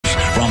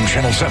on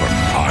Channel 7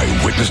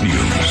 Eyewitness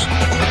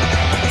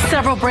News.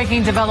 Several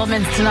breaking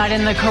developments tonight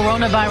in the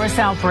coronavirus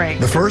outbreak.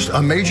 The first,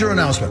 a major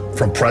announcement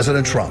from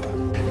President Trump.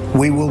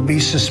 We will be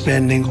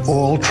suspending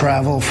all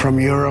travel from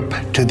Europe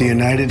to the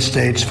United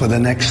States for the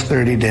next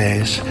 30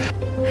 days.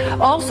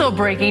 Also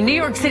breaking, New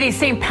York City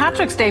St.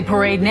 Patrick's Day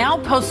parade now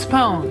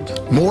postponed.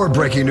 More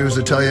breaking news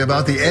to tell you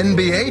about the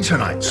NBA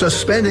tonight,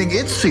 suspending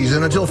its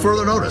season until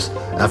further notice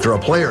after a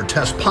player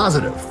tests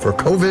positive for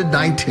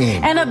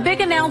COVID-19. And a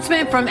big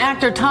announcement from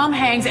actor Tom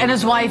Hanks and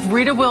his wife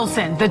Rita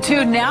Wilson. The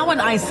two now in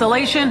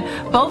isolation,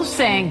 both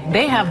saying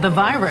they have the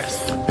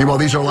virus. Meanwhile,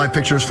 these are live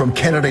pictures from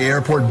Kennedy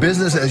Airport.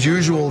 Business as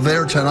usual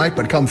there tonight,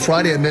 but come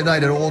Friday at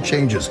midnight, it all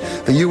changes.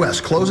 The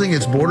U.S. closing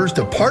its borders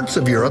to parts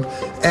of Europe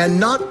and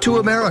not to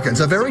Americans.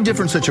 A very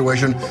different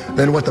situation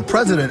than what the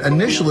president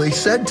initially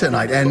said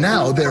tonight, and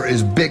now there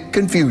is big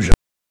confusion.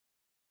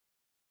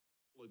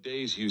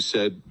 Days you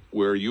said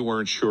where you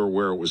weren't sure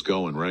where it was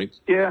going, right?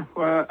 Yeah,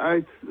 well,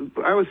 I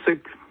was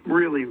sick,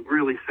 really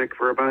sick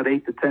for about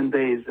 8 to 10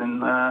 days,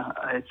 and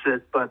it's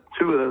just, but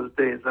 2 of those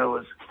days I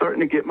was starting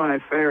to get my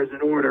affairs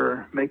in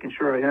order, making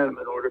sure I had them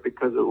in order,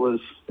 because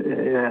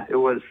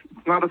it's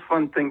not a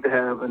fun thing to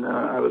have, and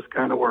I was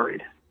kind of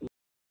worried.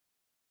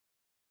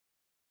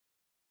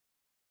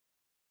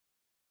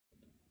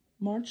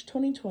 March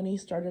 2020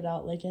 started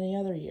out like any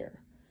other year.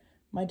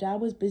 My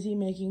dad was busy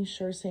making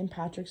sure St.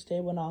 Patrick's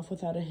Day went off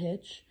without a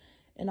hitch,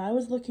 and I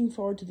was looking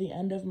forward to the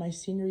end of my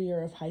senior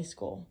year of high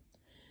school.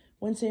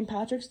 When St.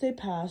 Patrick's Day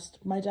passed,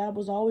 my dad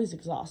was always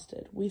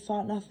exhausted. We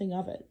thought nothing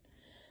of it.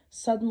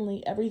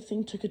 Suddenly,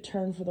 everything took a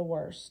turn for the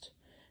worst.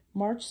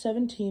 March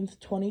 17th,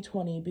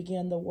 2020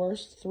 began the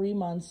worst 3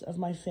 months of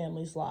my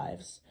family's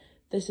lives.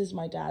 This is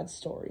my dad's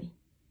story.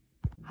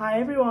 Hi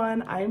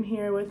everyone, I'm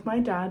here with my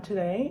dad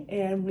today,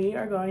 and we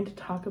are going to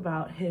talk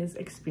about his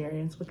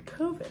experience with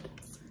COVID.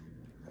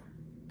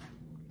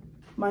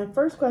 My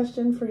first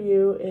question for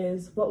you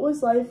is, what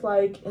was life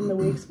like in the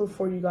weeks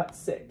before you got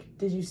sick?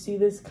 Did you see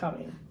this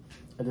coming?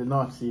 I did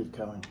not see it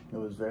coming. It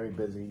was very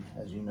busy.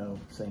 As you know,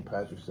 St.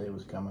 Patrick's Day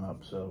was coming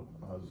up, so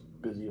I was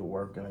busy at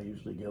work, and I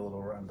usually get a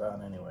little run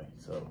down anyway,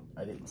 so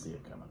I didn't see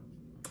it coming.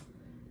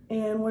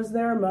 And was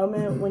there a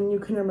moment when you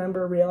can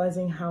remember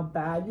realizing how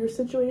bad your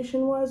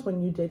situation was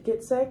when you did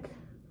get sick?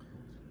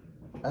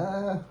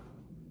 I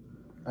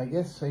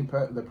guess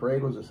the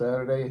parade was a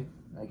Saturday.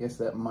 I guess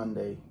that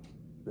Monday,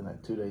 then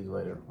 2 days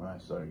later when I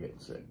started getting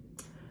sick.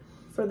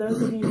 For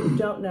those of you who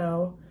don't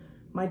know,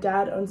 my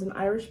dad owns an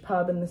Irish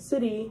pub in the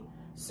city,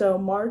 so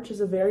March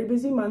is a very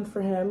busy month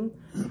for him.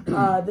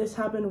 This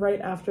happened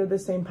right after the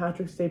St.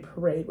 Patrick's Day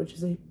parade, which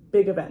is a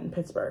big event in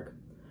Pittsburgh.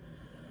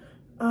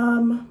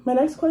 My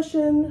next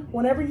question,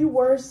 whenever you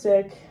were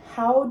sick,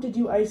 how did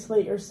you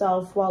isolate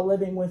yourself while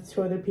living with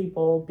 2 other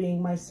people,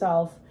 being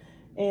myself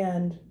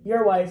and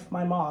your wife,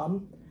 my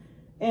mom,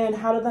 and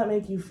how did that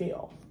make you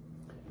feel?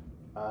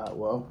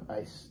 Well,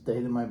 I stayed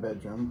in my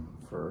bedroom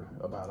for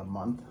about a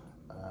month,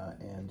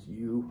 and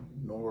you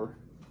nor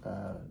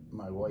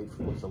my wife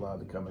was allowed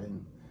to come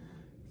in.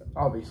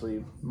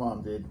 Obviously,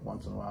 Mom did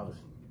once in a while to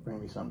bring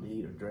me something to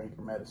eat or drink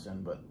or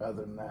medicine, but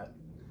other than that,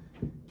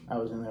 I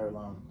was in there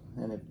alone,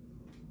 and it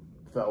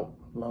felt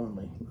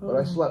lonely, but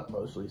I slept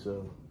mostly,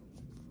 so.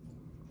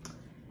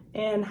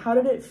 And how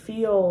did it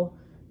feel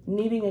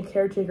needing a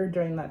caretaker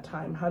during that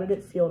time? How did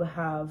it feel to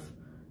have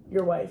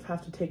your wife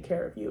have to take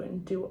care of you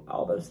and do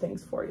all those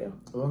things for you?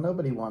 Well,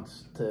 nobody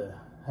wants to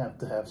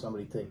have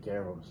somebody take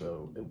care of them,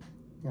 so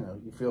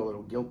you feel a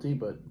little guilty,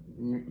 but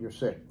you're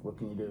sick. What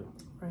can you do?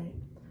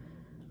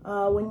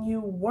 Right. When you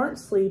weren't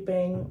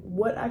sleeping,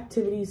 what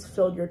activities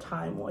filled your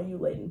time while you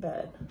laid in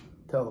bed?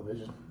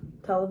 Television.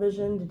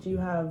 Television? Did you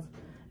have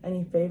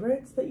any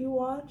favorites that you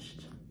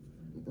watched?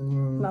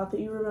 Not that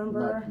you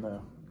remember?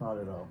 No, not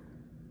at all.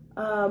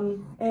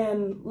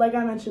 And like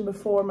I mentioned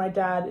before, my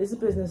dad is a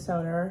business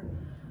owner.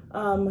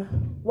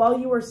 While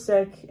you were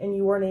sick and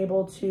you weren't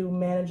able to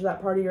manage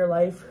that part of your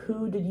life,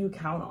 who did you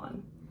count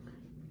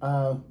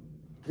on?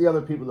 The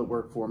other people that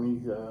work for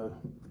me,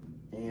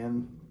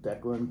 Ann,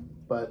 Declan,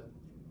 but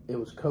it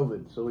was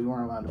COVID, so we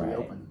weren't allowed to be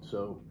open.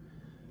 So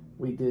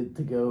we did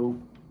to-go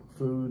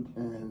food,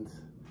 and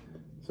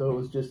so it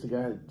was just a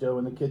guy, Joe,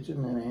 in the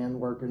kitchen and Ann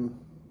working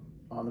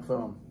on the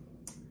phone.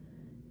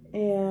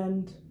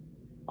 And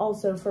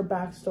also for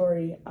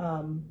backstory,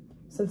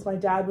 since my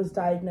dad was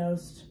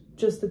diagnosed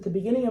just at the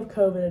beginning of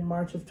COVID in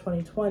March of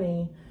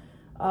 2020,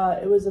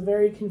 it was a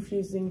very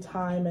confusing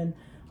time, and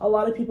a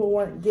lot of people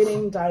weren't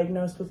getting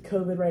diagnosed with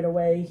COVID right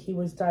away. He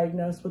was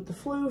diagnosed with the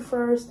flu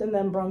first, and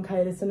then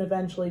bronchitis, and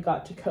eventually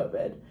got to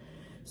COVID.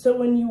 So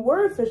when you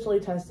were officially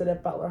tested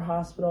at Butler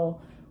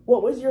Hospital,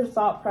 what was your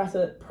thought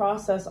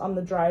process on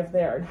the drive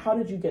there, and how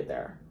did you get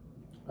there?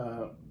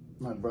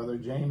 My brother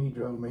Jamie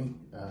drove me.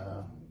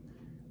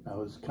 I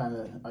was kind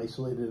of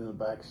isolated in the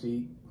back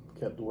seat,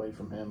 kept away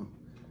from him.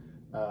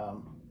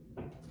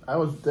 I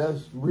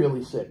was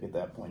really sick at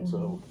that point,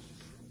 so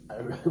I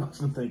really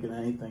wasn't thinking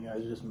anything. I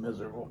was just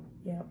miserable.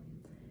 Yep.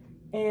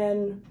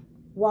 And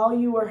while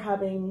you were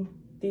having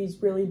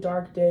these really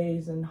dark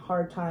days and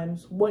hard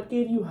times, what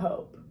gave you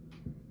hope?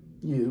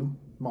 You,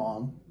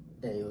 mom,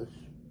 Ailish.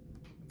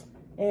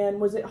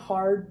 And was it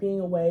hard being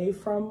away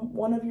from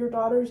one of your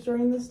daughters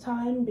during this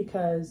time?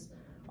 Because,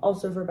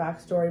 also for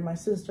backstory, my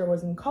sister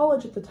was in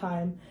college at the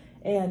time,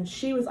 and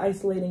she was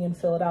isolating in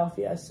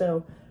Philadelphia,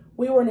 so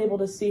we weren't able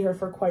to see her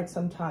for quite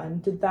some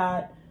time.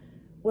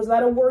 Was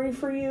that a worry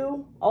for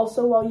you?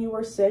 Also, while you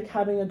were sick,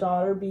 having a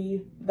daughter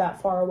be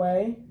that far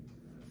away?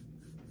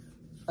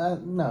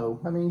 No.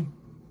 I mean,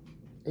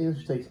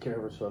 Ailish takes care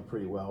of herself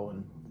pretty well,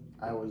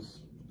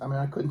 and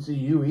I couldn't see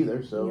you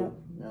either, so, Yep.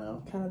 you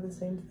know. Kind of the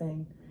same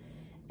thing.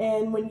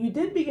 And when you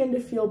did begin to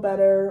feel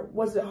better,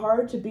 was it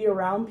hard to be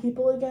around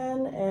people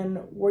again? And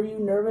were you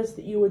nervous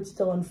that you would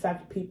still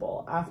infect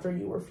people after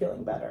you were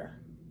feeling better?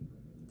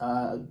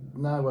 No,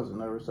 I wasn't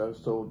nervous. I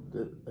was told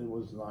that it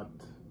was not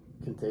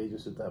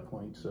contagious at that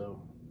point,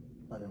 so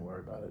I didn't worry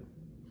about it.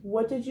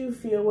 What did you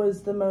feel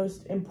was the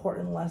most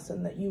important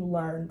lesson that you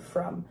learned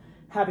from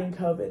having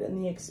COVID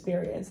and the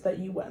experience that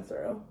you went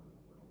through?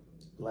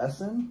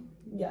 Lesson?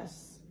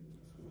 Yes.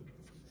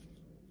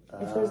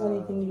 If there's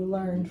anything you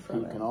learned from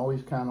it. You can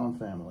always count on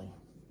family.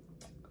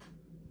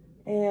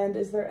 And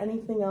is there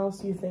anything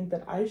else you think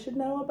that I should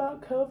know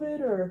about COVID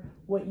or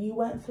what you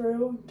went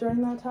through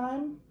during that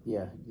time?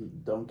 Yeah, you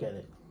don't get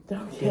it.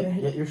 Don't get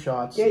it. Get your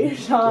shots. Get your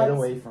shots. Get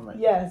away from it.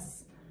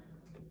 Yes.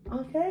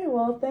 Okay,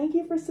 well, thank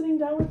you for sitting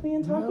down with me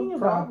and talking No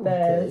about problem,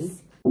 this.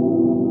 Kate.